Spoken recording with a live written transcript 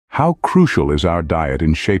How crucial is our diet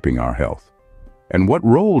in shaping our health? And what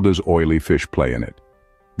role does oily fish play in it?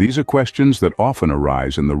 These are questions that often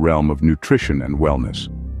arise in the realm of nutrition and wellness.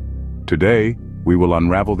 Today, we will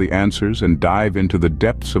unravel the answers and dive into the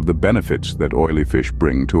depths of the benefits that oily fish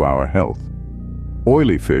bring to our health.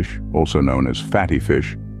 Oily fish, also known as fatty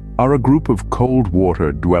fish, are a group of cold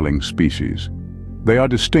water dwelling species. They are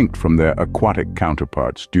distinct from their aquatic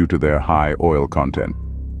counterparts due to their high oil content.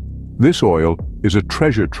 This oil is a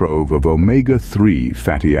treasure trove of omega-3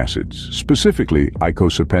 fatty acids, specifically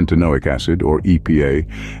eicosapentaenoic acid, or EPA,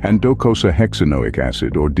 and docosahexaenoic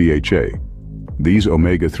acid, or DHA. These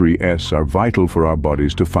omega-3s are vital for our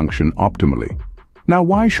bodies to function optimally. Now,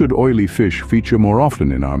 why should oily fish feature more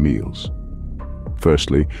often in our meals?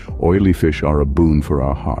 Firstly, oily fish are a boon for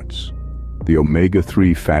our hearts. The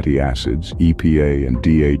omega-3 fatty acids, EPA and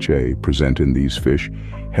DHA, present in these fish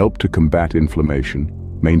help to combat inflammation,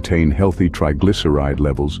 maintain healthy triglyceride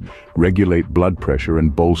levels, regulate blood pressure,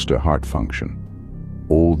 and bolster heart function.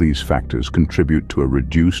 All these factors contribute to a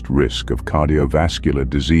reduced risk of cardiovascular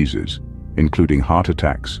diseases, including heart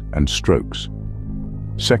attacks and strokes.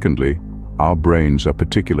 Secondly, our brains are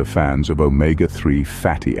particular fans of omega-3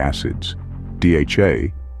 fatty acids.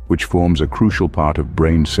 DHA, which forms a crucial part of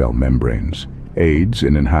brain cell membranes, aids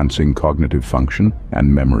in enhancing cognitive function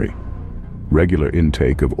and memory. Regular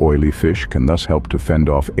intake of oily fish can thus help to fend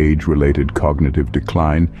off age-related cognitive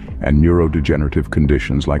decline and neurodegenerative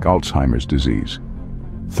conditions like Alzheimer's disease.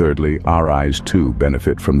 Thirdly, our eyes too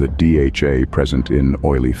benefit from the DHA present in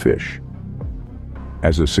oily fish.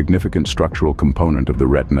 As a significant structural component of the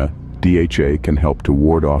retina, DHA can help to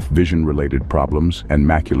ward off vision-related problems and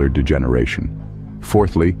macular degeneration.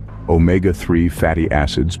 Fourthly, omega-3 fatty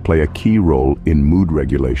acids play a key role in mood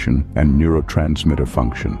regulation and neurotransmitter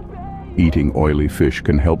function. Eating oily fish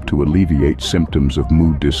can help to alleviate symptoms of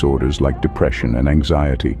mood disorders like depression and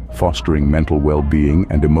anxiety, fostering mental well-being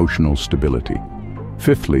and emotional stability.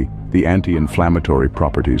 Fifthly, the anti-inflammatory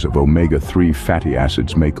properties of omega-3 fatty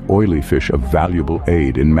acids make oily fish a valuable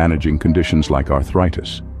aid in managing conditions like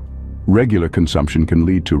arthritis. Regular consumption can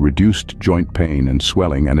lead to reduced joint pain and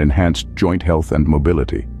swelling and enhanced joint health and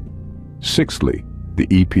mobility. Sixthly, the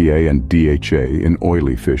EPA and DHA in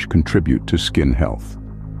oily fish contribute to skin health.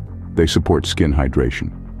 They support skin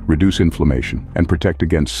hydration, reduce inflammation, and protect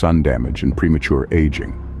against sun damage and premature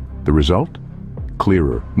aging. The result?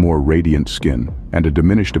 Clearer, more radiant skin, and a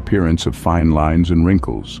diminished appearance of fine lines and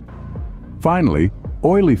wrinkles. Finally,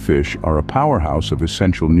 oily fish are a powerhouse of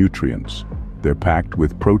essential nutrients. They're packed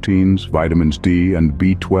with proteins, vitamins D and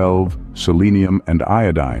B12, selenium and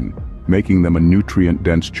iodine, making them a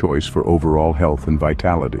nutrient-dense choice for overall health and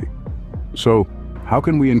vitality. So, how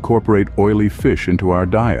can we incorporate oily fish into our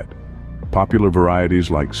diet? Popular varieties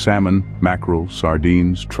like salmon, mackerel,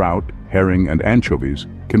 sardines, trout, herring, and anchovies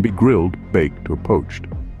can be grilled, baked, or poached.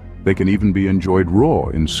 They can even be enjoyed raw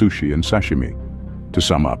in sushi and sashimi. To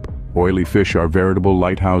sum up, oily fish are veritable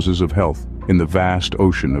lighthouses of health in the vast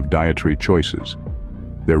ocean of dietary choices.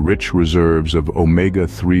 Their rich reserves of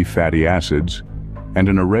omega-3 fatty acids and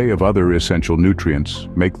an array of other essential nutrients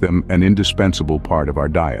make them an indispensable part of our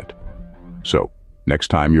diet. So, next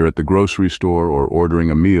time you're at the grocery store or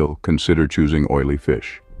ordering a meal, consider choosing oily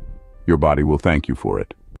fish. Your body will thank you for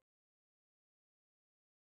it.